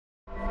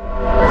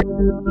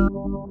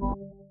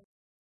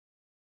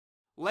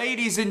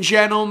Ladies and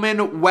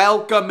gentlemen,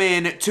 welcome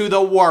in to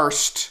the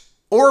worst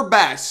or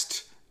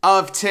best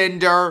of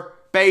Tinder.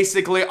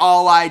 Basically,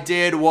 all I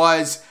did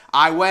was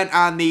I went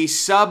on the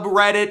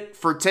subreddit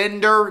for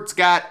Tinder. It's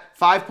got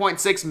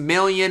 5.6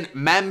 million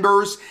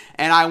members,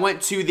 and I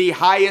went to the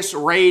highest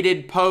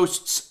rated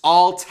posts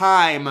all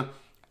time,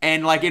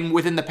 and like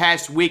within the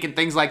past week and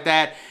things like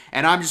that.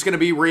 And I'm just going to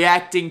be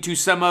reacting to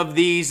some of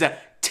these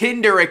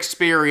Tinder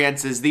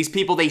experiences. These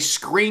people, they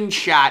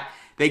screenshot.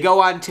 They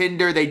go on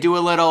Tinder, they do a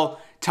little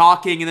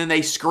talking, and then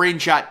they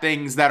screenshot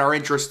things that are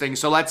interesting.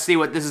 So let's see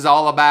what this is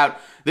all about.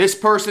 This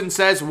person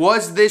says,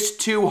 was this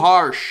too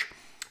harsh?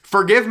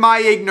 Forgive my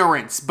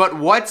ignorance, but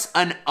what's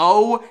an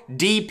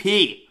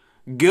ODP?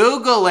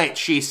 Google it,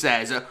 she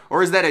says.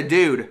 Or is that a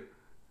dude?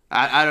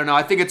 I don't know.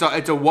 I think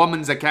it's a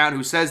woman's account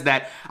who says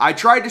that. I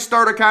tried to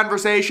start a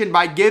conversation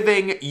by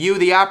giving you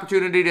the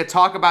opportunity to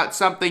talk about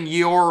something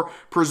you're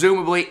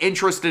presumably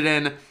interested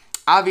in.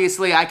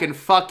 Obviously, I can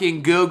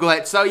fucking Google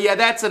it. So, yeah,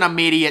 that's an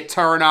immediate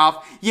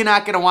turnoff. You're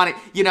not going to want it.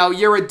 You know,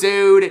 you're a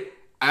dude.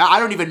 I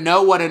don't even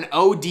know what an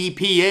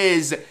ODP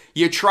is.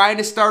 You're trying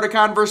to start a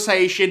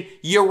conversation.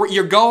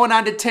 You're going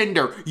onto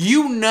Tinder.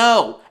 You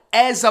know,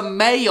 as a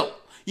male,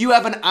 you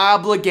have an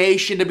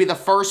obligation to be the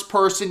first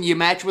person you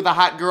match with a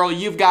hot girl.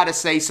 You've got to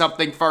say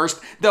something first.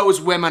 Those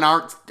women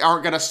aren't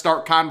going to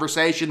start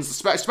conversations,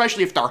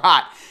 especially if they're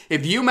hot.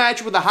 If you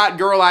match with a hot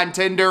girl on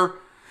Tinder,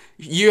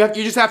 you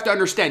just have to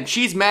understand,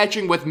 she's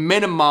matching with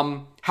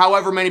minimum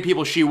however many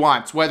people she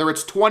wants. Whether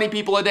it's 20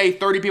 people a day,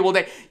 30 people a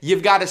day,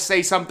 you've got to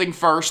say something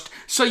first.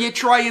 So you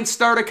try and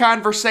start a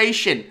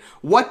conversation.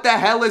 What the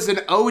hell is an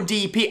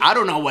ODP? I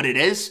don't know what it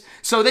is.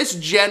 So this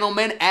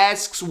gentleman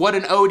asks what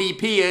an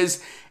ODP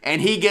is,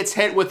 and he gets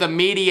hit with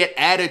immediate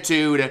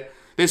attitude.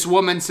 This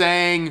woman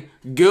saying,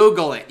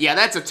 Google it. Yeah,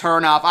 that's a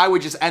turnoff. I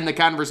would just end the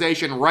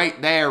conversation right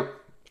there.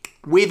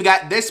 We've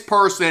got this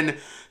person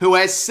who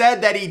has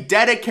said that he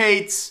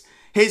dedicates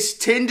his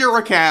Tinder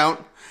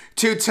account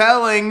to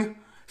telling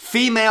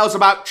females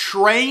about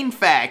train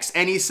facts.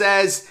 And he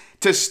says,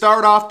 to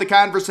start off the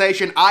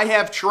conversation, I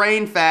have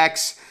train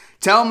facts.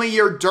 Tell me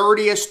your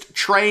dirtiest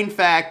train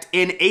fact.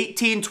 In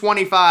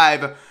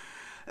 1825,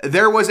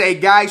 there was a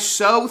guy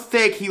so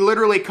thick he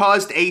literally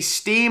caused a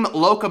steam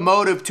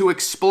locomotive to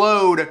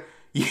explode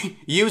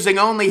using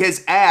only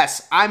his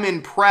ass. I'm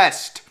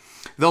impressed.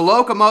 The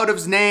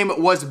locomotive's name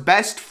was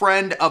Best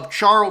Friend of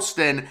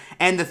Charleston,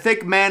 and the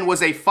thick man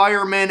was a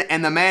fireman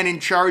and the man in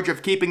charge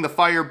of keeping the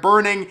fire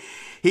burning.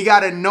 He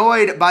got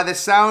annoyed by the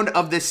sound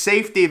of the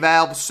safety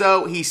valve,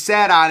 so he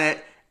sat on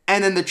it,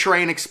 and then the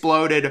train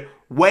exploded.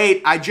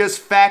 Wait, I just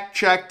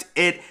fact-checked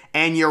it,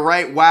 and you're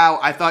right. Wow,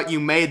 I thought you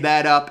made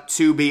that up,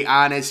 to be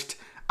honest.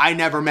 I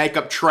never make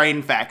up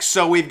train facts.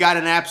 So we've got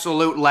an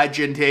absolute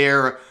legend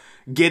here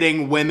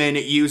getting women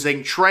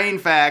using train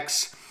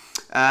facts.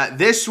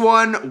 This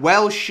one,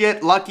 well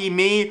shit, lucky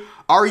me.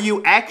 Are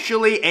you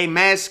actually a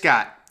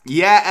mascot?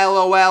 Yeah,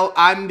 LOL,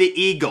 I'm the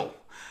eagle.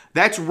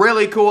 That's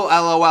really cool,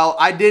 LOL.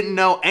 I didn't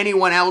know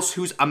anyone else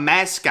who's a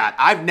mascot.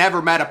 I've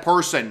never met a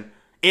person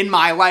in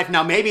my life.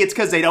 Now, maybe it's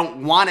because they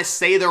don't want to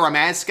say they're a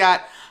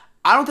mascot.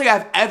 I don't think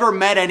I've ever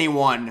met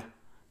anyone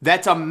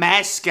that's a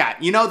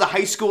mascot. You know, the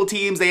high school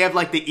teams, they have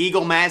like the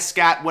eagle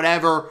mascot,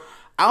 whatever.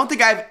 I don't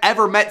think I've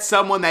ever met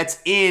someone that's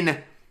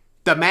in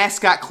the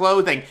mascot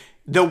clothing.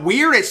 The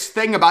weirdest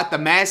thing about the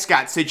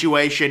mascot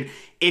situation,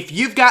 if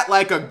you've got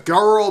like a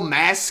girl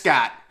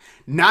mascot,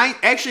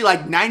 actually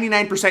like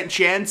 99%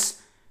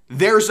 chance,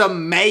 there's a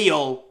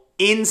male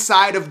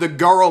inside of the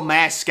girl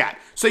mascot.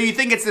 So you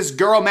think it's this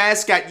girl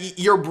mascot,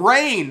 your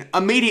brain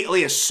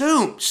immediately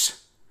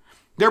assumes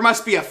there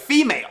must be a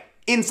female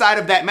inside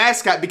of that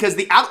mascot because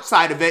the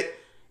outside of it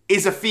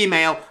is a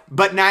female,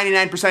 but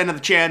 99% of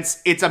the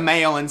chance it's a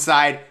male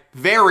inside.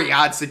 Very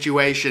odd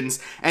situations.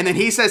 And then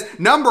he says,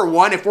 number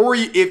one,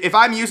 if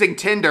I'm using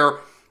Tinder,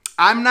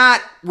 I'm not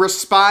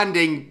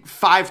responding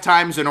 5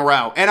 times in a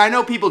row. And I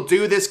know people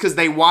do this because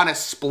they want to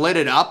split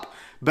it up,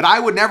 but I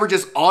would never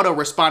just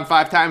auto-respond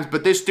 5 times.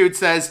 But this dude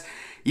says,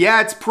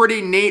 yeah, it's pretty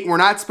neat. We're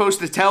not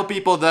supposed to tell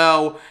people,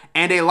 though.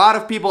 And a lot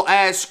of people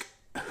ask,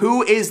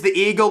 who is the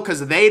eagle?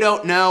 Because they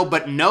don't know,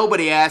 but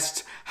nobody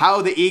asked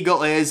how the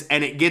eagle is,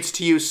 and it gets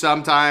to you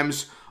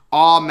sometimes.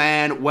 Aw,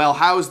 man, well,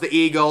 how's the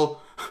eagle?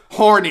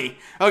 Horny.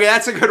 Okay,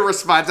 that's a good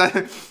response.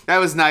 That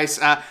was nice.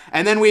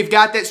 And then we've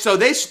got this. So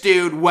this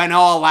dude went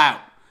all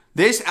out.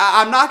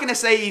 I'm not going to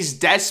say he's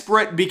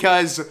desperate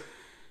because,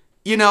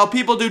 you know,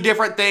 people do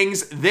different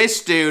things.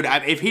 This dude,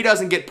 if he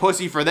doesn't get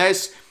pussy for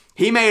this,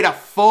 he made a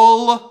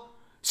full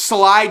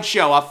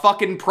slideshow, a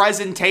fucking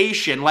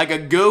presentation, like a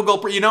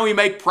Google, you know, we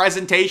make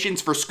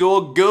presentations for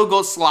school,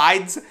 Google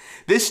Slides.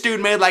 This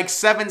dude made like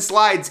 7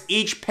 slides.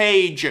 Each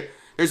page,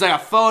 there's like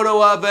a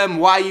photo of him,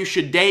 why you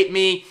should date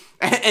me.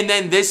 And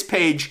then this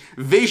page,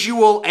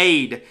 visual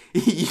aid.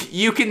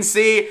 You can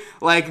see,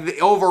 like,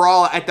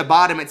 overall at the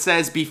bottom, it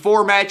says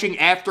before matching,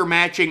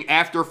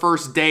 after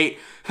first date,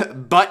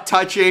 butt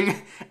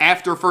touching,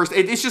 after first.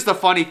 It's just a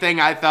funny thing,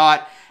 I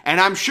thought. And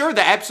I'm sure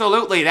that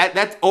absolutely,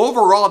 that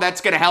overall,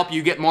 that's going to help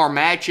you get more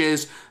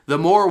matches. The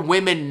more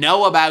women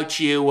know about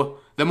you,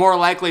 the more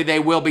likely they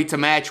will be to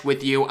match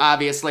with you.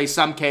 Obviously,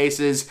 some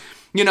cases,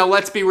 you know,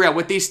 let's be real.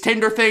 With these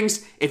Tinder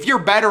things, if you're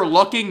better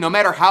looking, no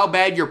matter how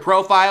bad your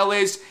profile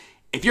is,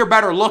 if you're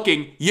better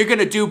looking, you're going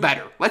to do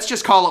better. Let's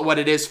just call it what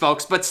it is,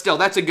 folks. But still,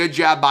 that's a good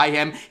job by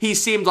him. He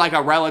seemed like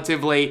a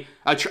relatively,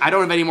 I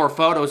don't have any more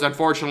photos,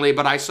 unfortunately,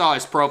 but I saw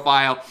his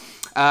profile.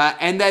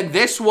 And then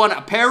this one,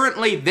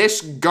 apparently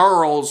this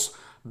girl's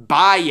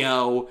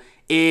bio,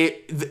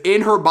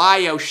 in her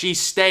bio, she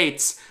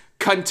states,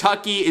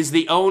 Kentucky is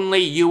the only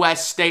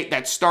U.S. state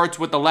that starts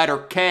with the letter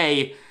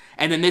K.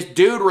 And then this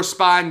dude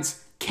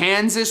responds,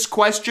 Kansas,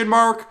 question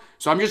mark?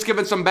 So I'm just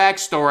giving some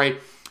backstory.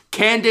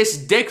 Candace,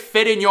 dick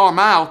fit in your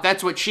mouth.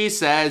 That's what she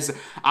says.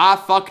 Ah,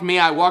 fuck me.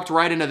 I walked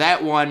right into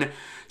that one.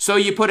 So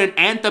you put an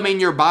anthem in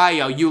your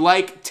bio. You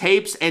like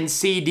tapes and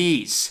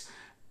CDs.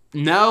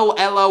 No,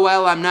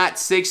 LOL, I'm not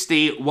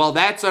 60. Well,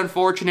 that's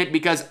unfortunate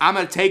because I'm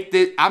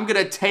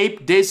gonna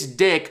tape this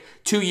dick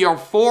to your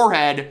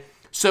forehead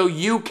so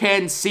you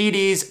can see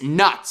these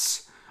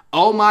nuts.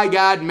 Oh my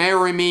God,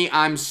 marry me.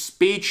 I'm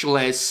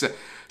speechless.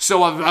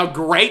 So a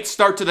great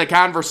start to the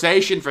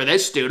conversation for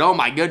this dude. Oh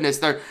my goodness,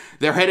 they're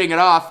hitting it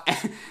off.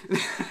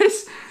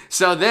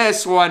 So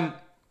this one,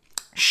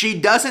 she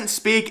doesn't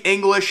speak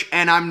English,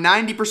 and I'm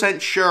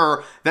 90%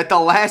 sure that the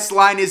last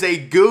line is a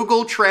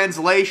Google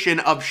translation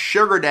of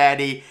sugar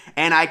daddy,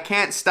 and I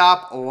can't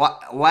stop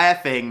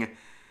laughing.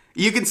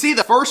 You can see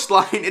the first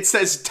line, it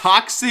says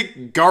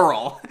toxic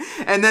girl.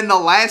 And then the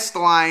last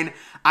line,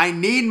 I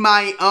need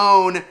my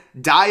own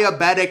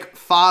diabetic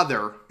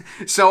father.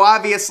 So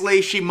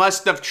obviously she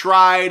must have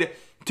tried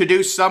to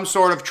do some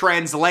sort of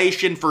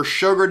translation for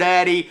sugar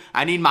daddy.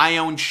 I need my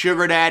own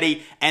sugar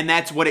daddy, and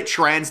that's what it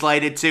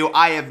translated to.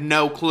 I have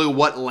no clue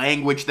what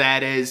language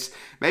that is.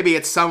 Maybe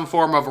it's some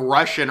form of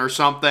Russian or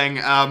something.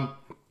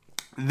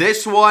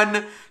 This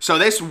one, so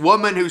this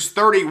woman who's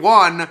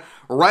 31,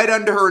 right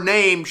under her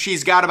name,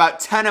 she's got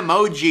about 10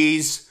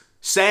 emojis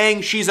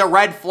saying she's a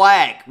red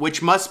flag,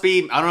 which must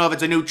be, I don't know if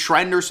it's a new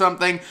trend or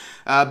something,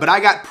 but I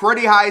got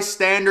pretty high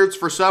standards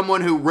for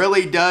someone who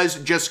really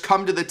does just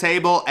come to the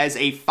table as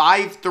a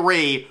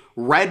 5'3"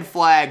 red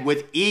flag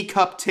with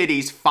E-cup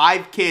titties,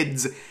 5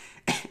 kids,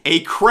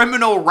 a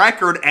criminal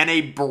record, and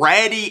a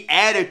bratty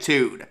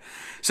attitude.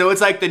 So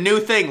it's like the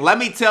new thing. Let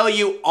me tell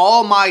you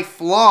all my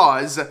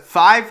flaws.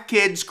 5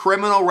 kids,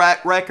 criminal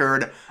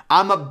record.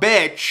 I'm a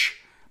bitch,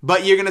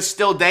 but you're gonna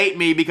still date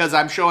me because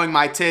I'm showing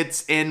my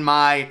tits in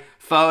my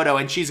photo,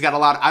 and she's got a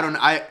lot. I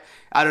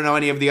don't know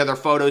any of the other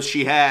photos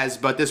she has,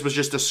 but this was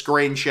just a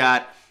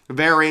screenshot.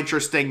 Very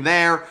interesting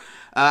there.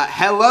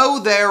 Hello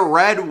there,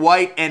 red,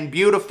 white, and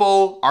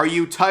beautiful. Are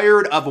you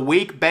tired of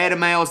weak beta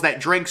males that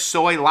drink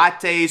soy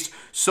lattes?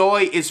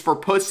 Soy is for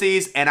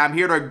pussies, and I'm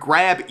here to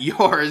grab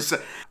yours.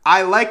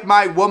 I like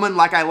my woman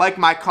like I like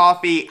my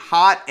coffee,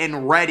 hot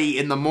and ready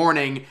in the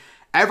morning.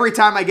 Every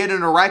time I get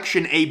an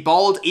erection, a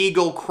bald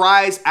eagle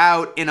cries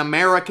out in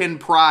American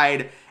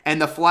pride, and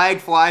the flag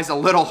flies a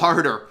little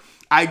harder.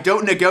 I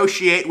don't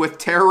negotiate with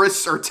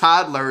terrorists or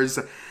toddlers.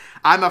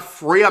 I'm a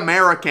free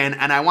American,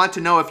 and I want to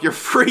know if you're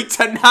free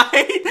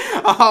tonight.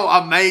 Oh,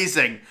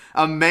 amazing.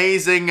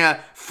 Amazing.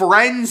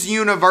 Friends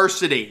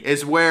University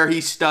is where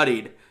he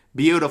studied.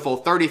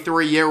 Beautiful.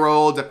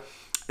 33-year-old.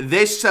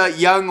 This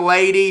young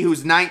lady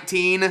who's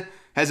 19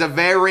 has a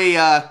very...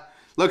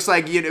 looks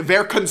like, you know,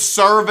 very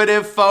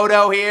conservative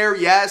photo here.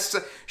 Yes,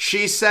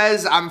 she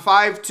says, I'm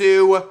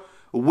 5'2",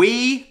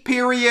 we,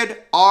 period,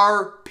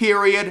 are,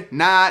 period,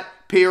 not,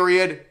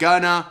 period,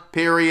 gonna,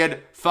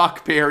 period,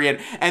 fuck,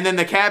 period. And then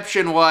the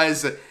caption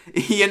was,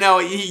 you know,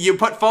 you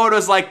put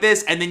photos like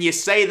this and then you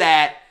say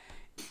that.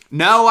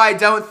 No, I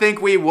don't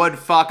think we would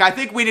fuck. I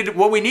think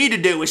what we need to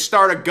do is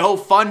start a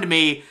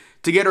GoFundMe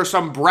to get her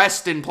some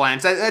breast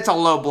implants. That's a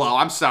low blow.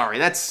 I'm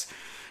sorry.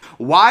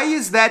 Why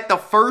is that the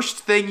first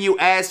thing you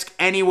ask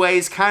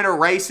anyways? Kind of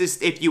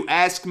racist if you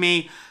ask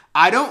me.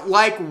 I don't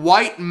like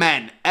white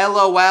men.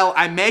 LOL.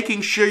 I'm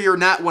making sure you're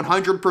not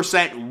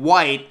 100%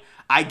 white.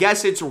 I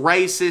guess it's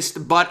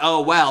racist, but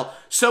oh well.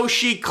 So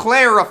she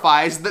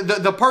clarifies.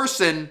 The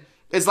person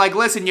is like,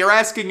 listen, you're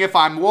asking if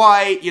I'm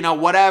white, you know,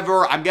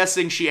 whatever. I'm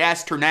guessing she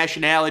asked her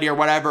nationality or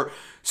whatever.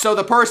 So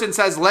the person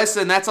says,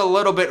 listen, that's a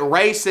little bit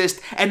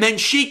racist. And then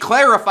she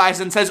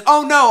clarifies and says,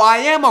 oh no, I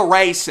am a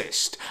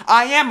racist.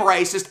 I am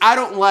racist.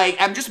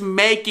 I'm just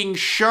making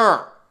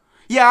sure.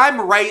 Yeah,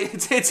 I'm right.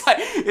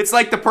 It's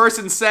like the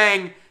person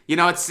saying, you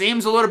know, it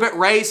seems a little bit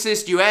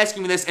racist, you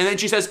asking me this. And then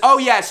she says, oh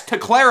yes, to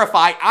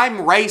clarify, I'm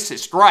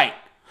racist, right?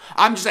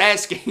 I'm just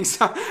asking.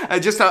 So,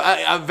 just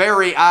a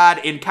very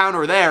odd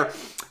encounter there.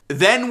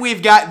 Then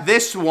we've got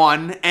this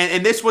one,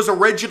 and this was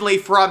originally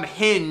from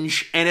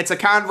Hinge, and it's a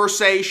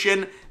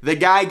conversation. The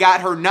guy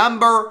got her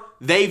number.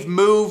 They've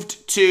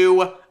moved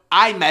to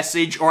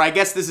iMessage, or I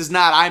guess this is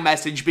not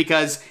iMessage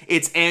because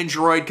it's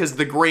Android, because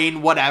the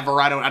green, whatever,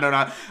 I don't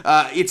know.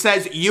 It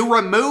says, you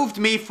removed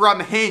me from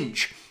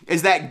Hinge.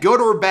 Is that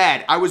good or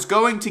bad? I was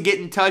going to get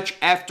in touch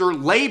after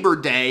Labor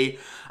Day.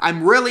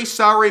 I'm really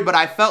sorry, but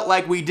I felt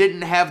like we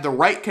didn't have the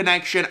right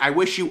connection. I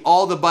wish you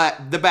all the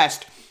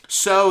best.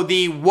 So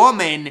the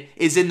woman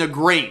is in the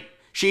green.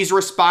 She's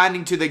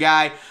responding to the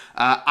guy.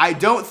 I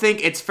don't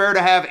think it's fair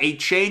to have a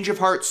change of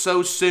heart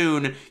so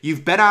soon.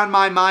 You've been on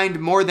my mind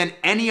more than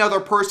any other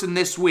person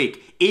this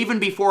week, even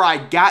before I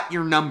got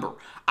your number.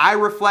 I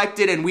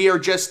reflected and we are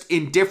just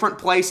in different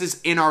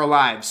places in our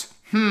lives.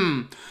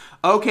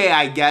 Okay,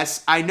 I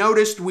guess. I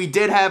noticed we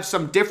did have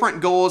some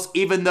different goals,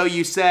 even though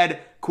you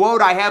said,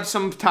 quote, I have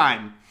some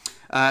time.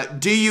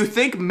 Do you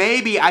think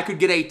maybe I could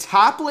get a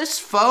topless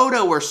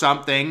photo or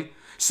something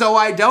so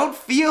I don't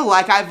feel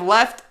like I've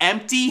left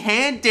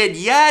empty-handed?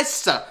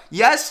 Yes,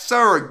 yes,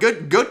 sir.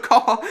 Good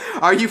call.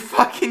 Are you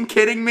fucking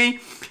kidding me?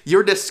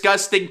 You're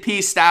disgusting.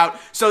 Peaced out.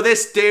 So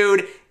this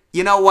dude,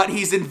 you know what?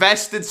 He's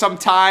invested some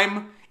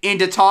time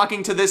into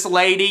talking to this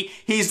lady.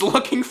 He's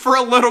looking for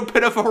a little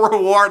bit of a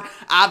reward.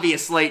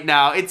 Obviously,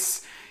 no,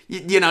 it's,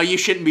 you know, you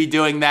shouldn't be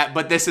doing that,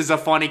 but this is a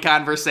funny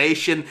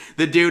conversation.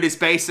 The dude is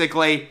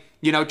basically,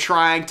 you know,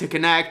 trying to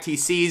connect. He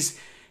sees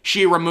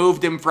she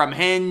removed him from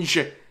Hinge.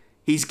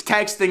 He's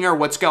texting her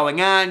what's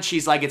going on.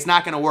 She's like, it's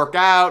not going to work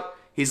out.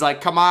 He's like,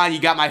 come on, you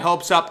got my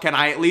hopes up. Can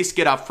I at least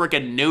get a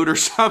freaking nude or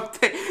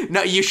something?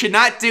 No, you should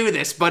not do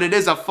this, but it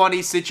is a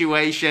funny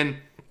situation.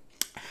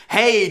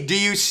 Hey, do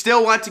you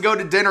still want to go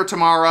to dinner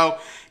tomorrow?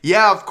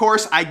 Yeah, of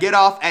course. I get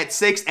off at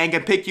 6 and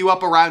can pick you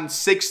up around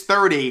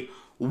 6:30.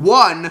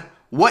 1,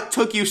 what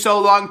took you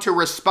so long to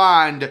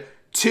respond?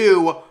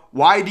 2,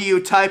 why do you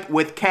type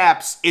with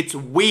caps? It's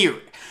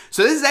weird.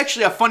 So this is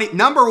actually a funny,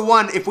 number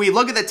 1, if we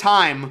look at the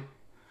time,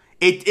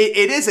 it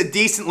is a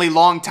decently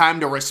long time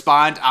to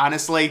respond,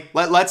 honestly.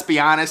 Let's be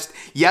honest.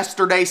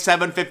 Yesterday,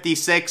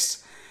 7:56.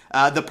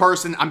 The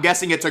person, I'm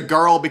guessing it's a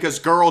girl because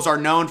girls are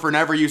known for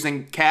never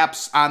using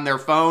caps on their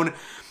phone.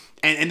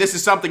 And this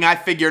is something I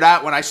figured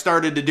out when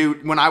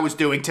I was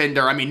doing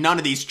Tinder. I mean, none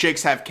of these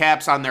chicks have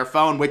caps on their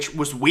phone, which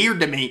was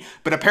weird to me.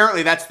 But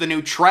apparently that's the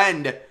new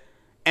trend.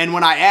 And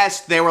when I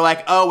asked, they were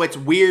like, oh, it's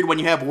weird when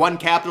you have one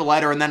capital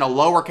letter and then a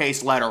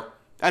lowercase letter.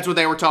 That's what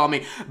they were telling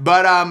me.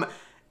 But,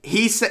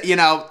 he said, you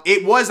know,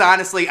 it was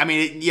honestly, I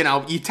mean, you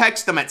know, you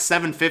text them at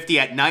 7:50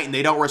 at night and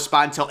they don't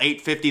respond till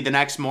 8:50 the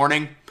next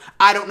morning.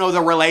 I don't know the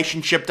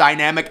relationship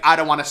dynamic. I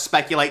don't want to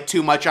speculate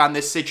too much on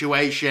this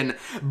situation,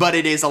 but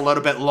it is a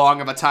little bit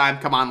long of a time.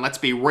 Come on, let's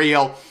be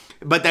real.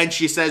 But then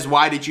she says,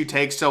 why did you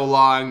take so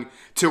long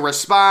to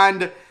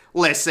respond?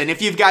 Listen,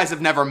 if you guys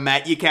have never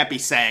met, you can't be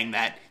saying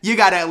that. You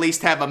got to at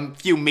least have a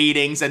few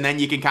meetings, and then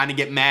you can kind of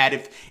get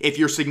mad if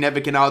your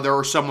significant other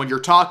or someone you're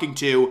talking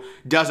to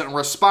doesn't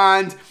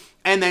respond.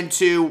 And then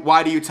 2,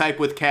 why do you type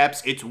with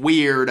caps? It's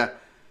weird.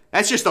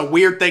 That's just a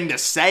weird thing to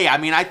say. I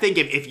mean, I think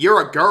if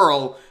you're a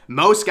girl,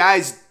 most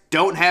guys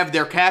don't have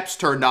their caps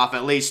turned off,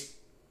 at least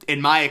in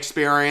my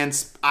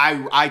experience.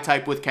 I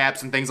type with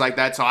caps and things like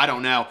that, so I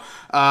don't know.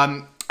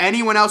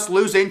 Anyone else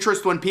lose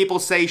interest when people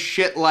say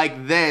shit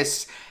like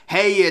this?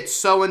 Hey, it's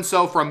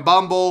so-and-so from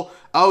Bumble.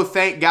 Oh,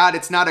 thank God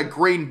it's not a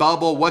green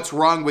bubble. What's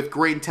wrong with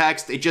green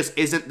text? It just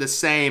isn't the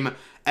same.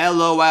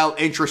 LOL,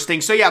 interesting.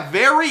 So yeah,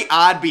 very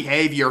odd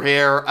behavior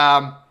here.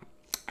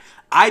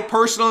 I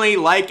personally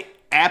like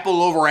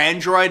Apple over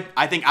Android.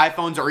 I think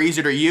iPhones are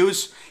easier to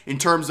use in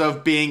terms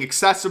of being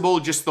accessible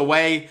just the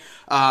way.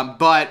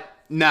 But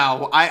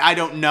no, I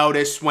don't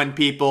notice when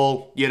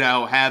people, you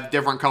know, have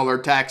different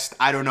colored text.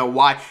 I don't know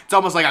why. It's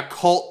almost like a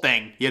cult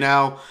thing, you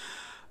know?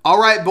 All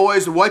right,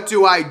 boys, what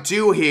do I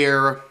do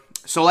here?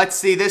 So let's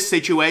see this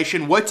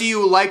situation. What do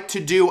you like to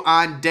do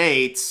on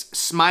dates?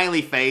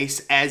 Smiley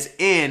face, as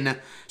in.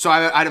 So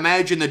I'd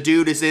imagine the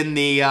dude is in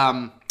the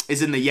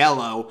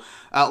yellow.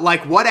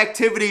 Like, what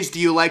activities do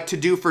you like to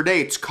do for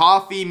dates?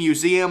 Coffee,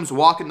 museums,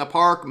 walk in the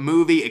park,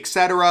 movie,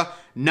 etc.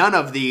 None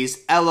of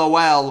these.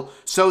 LOL.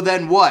 So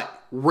then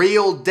what?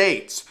 Real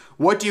dates.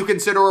 What do you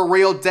consider a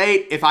real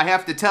date? If I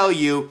have to tell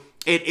you,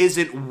 it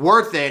isn't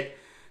worth it.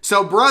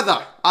 So,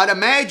 brother, I'd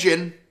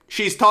imagine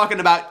she's talking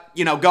about,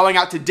 you know, going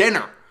out to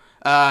dinner.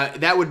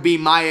 That would be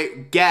my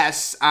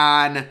guess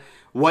on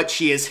what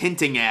she is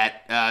hinting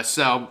at.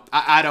 So,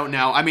 I don't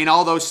know. I mean,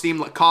 all those seem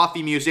like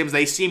coffee museums,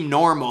 they seem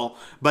normal,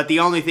 but the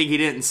only thing he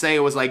didn't say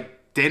was,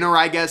 like, dinner,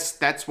 I guess.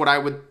 That's what I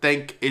would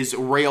think is a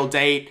real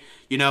date,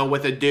 you know,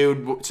 with a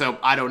dude. So,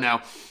 I don't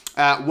know.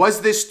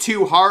 Was this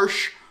too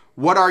harsh?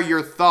 What are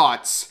your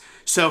thoughts?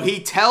 So, he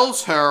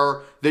tells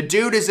her, the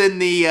dude is in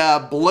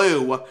the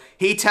blue.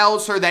 He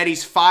tells her that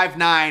he's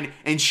 5'9",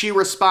 and she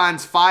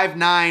responds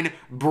 5'9",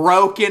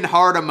 broken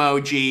heart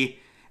emoji,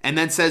 and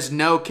then says,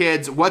 no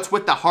kids. What's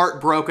with the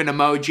heartbroken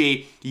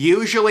emoji?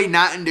 Usually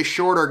not into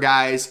shorter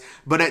guys,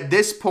 but at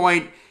this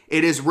point,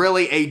 it is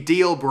really a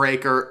deal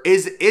breaker.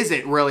 Is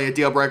it really a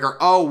deal breaker?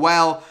 Oh,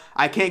 well,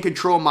 I can't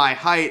control my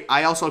height.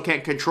 I also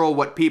can't control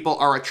what people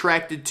are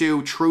attracted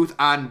to. Truth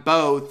on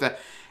both.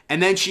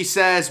 And then she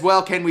says,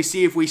 well, can we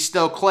see if we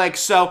still click?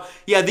 So,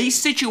 yeah, these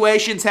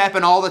situations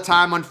happen all the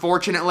time,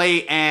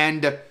 unfortunately.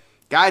 And,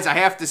 guys, I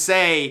have to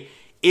say,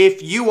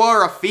 if you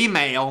are a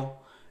female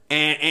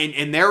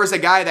and there is a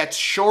guy that's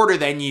shorter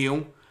than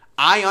you,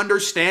 I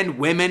understand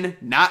women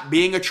not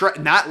being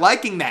not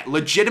liking that.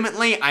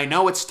 Legitimately, I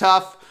know it's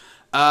tough.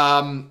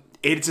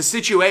 It's a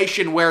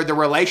situation where the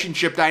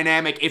relationship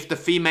dynamic, if the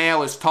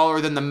female is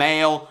taller than the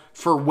male,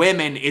 for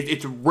women,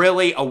 it's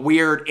really a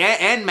weird,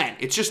 and men,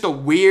 it's just a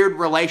weird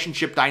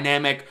relationship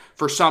dynamic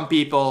for some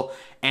people.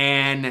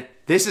 And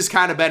this has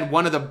kind of been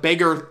one of the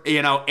bigger,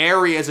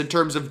 areas in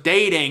terms of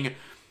dating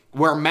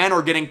where men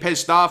are getting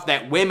pissed off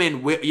that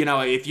women,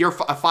 if you're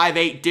a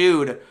 5'8"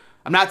 dude,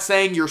 I'm not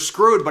saying you're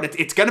screwed, but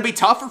it's going to be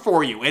tougher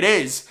for you. It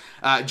is.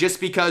 Just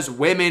because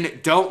women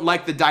don't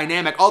like the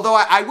dynamic. Although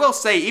I will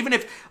say, even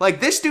if,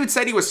 this dude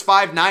said he was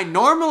 5'9",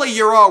 normally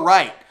you're all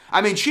right.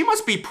 I mean, she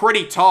must be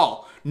pretty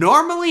tall.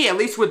 Normally, at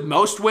least with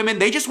most women,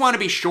 they just want to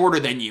be shorter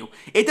than you.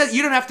 You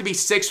don't have to be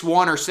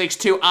 6'1" or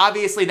 6'2".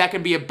 Obviously, that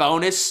can be a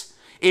bonus.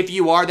 If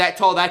you are that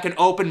tall, that can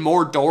open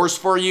more doors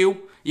for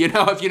you.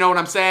 If you know what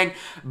I'm saying.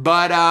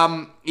 But,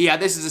 yeah,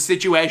 this is a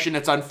situation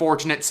that's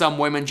unfortunate. Some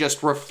women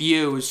just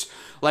refuse.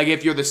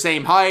 If you're the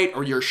same height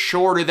or you're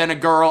shorter than a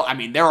girl, I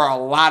mean, there are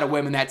a lot of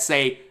women that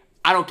say,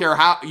 I don't care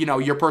how,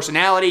 your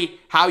personality,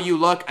 how you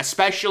look,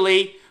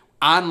 especially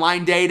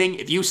online dating.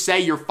 If you say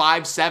you're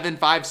 5'7",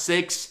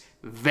 5'6",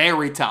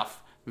 very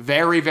tough.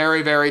 Very,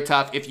 very, very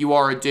tough if you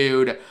are a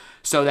dude.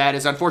 So that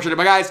is unfortunate.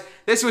 But guys,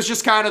 this was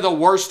just kind of the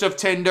worst of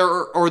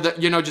Tinder, or the,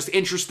 just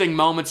interesting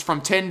moments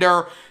from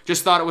Tinder.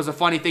 Just thought it was a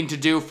funny thing to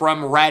do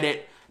from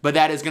Reddit. But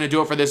that is going to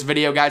do it for this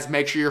video, guys.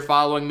 Make sure you're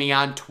following me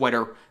on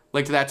Twitter.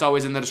 Link to that's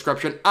always in the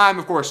description. I'm,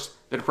 of course,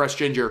 the Depressed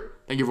Ginger.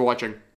 Thank you for watching.